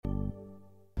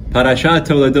Parashat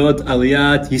Toldot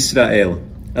Aliyat Yisrael.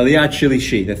 Aliyat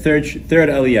Shlishi, the third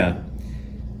Aliyah.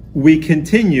 We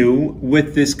continue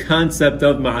with this concept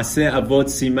of Ma'aseh Avot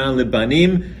Siman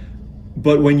Lebanim,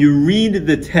 but when you read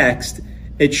the text,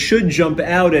 it should jump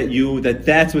out at you that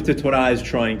that's what the Torah is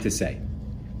trying to say.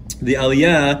 The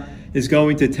Aliyah is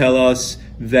going to tell us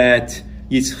that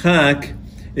Yitzchak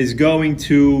is going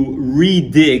to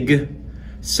redig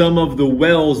some of the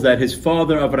wells that his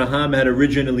father Abraham had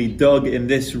originally dug in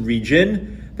this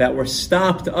region that were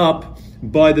stopped up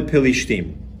by the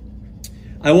Pilishtim.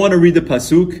 I want to read the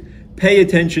pasuk. Pay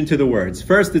attention to the words.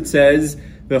 First it says,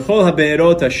 V'chol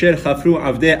ha'be'erot asher chafru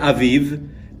avdei aviv,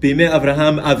 b'imei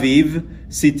Avraham aviv,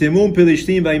 sitemum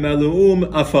Pilishtim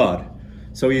v'yimalu'um afar.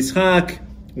 So Yitzchak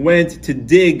went to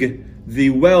dig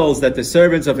the wells that the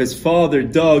servants of his father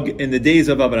dug in the days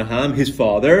of Abraham, his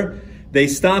father. They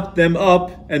stopped them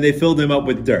up and they filled them up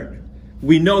with dirt.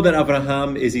 We know that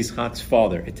Abraham is Yitzchak's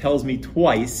father. It tells me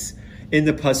twice in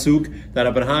the pasuk that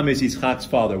Abraham is Yitzchak's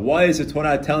father. Why is the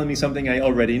Torah telling me something I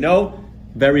already know?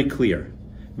 Very clear.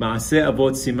 Ma'aseh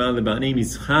avot siman lebanim.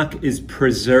 Yitzchak is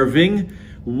preserving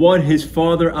what his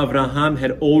father Abraham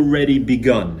had already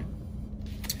begun.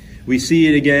 We see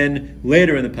it again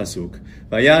later in the pasuk.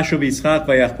 Vayashuv Yitzchak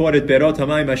vayachpor et berot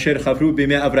hamayim asher chafru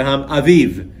b'imei Avraham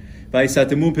aviv.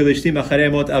 Vayisatemu Pilishtim acharei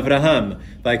mot Avraham.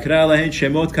 Vayikra lahen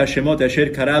shemot kashemot asher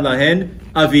kara lahen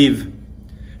aviv.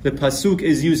 The pasuk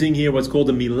is using here what's called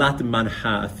a milat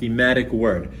manha, a thematic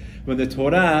word. When the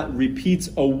Torah repeats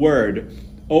a word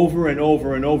over and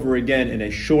over and over again in a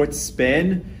short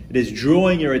span, it is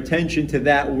drawing your attention to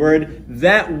that word.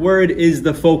 That word is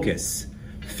the focus.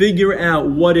 Figure out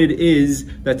what it is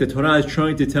that the Torah is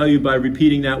trying to tell you by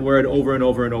repeating that word over and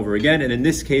over and over again. And in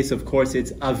this case, of course,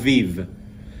 it's aviv.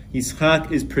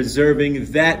 Yitzchak is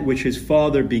preserving that which his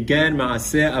father began,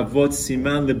 Ma'aseh Avot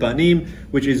Siman Lebanim,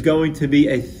 which is going to be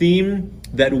a theme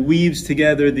that weaves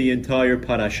together the entire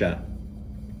parasha.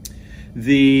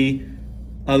 The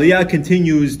Aliyah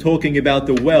continues talking about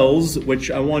the wells,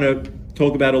 which I want to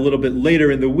talk about a little bit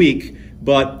later in the week,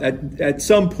 but at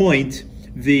some point,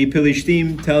 the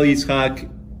Pilishtim tell Yitzchak,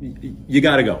 you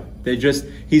gotta go.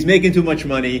 He's making too much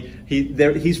money.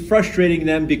 He's frustrating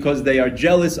them because they are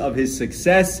jealous of his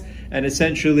success, and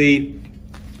essentially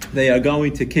they are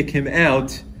going to kick him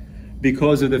out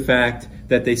because of the fact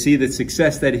that they see the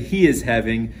success that he is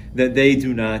having that they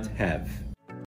do not have.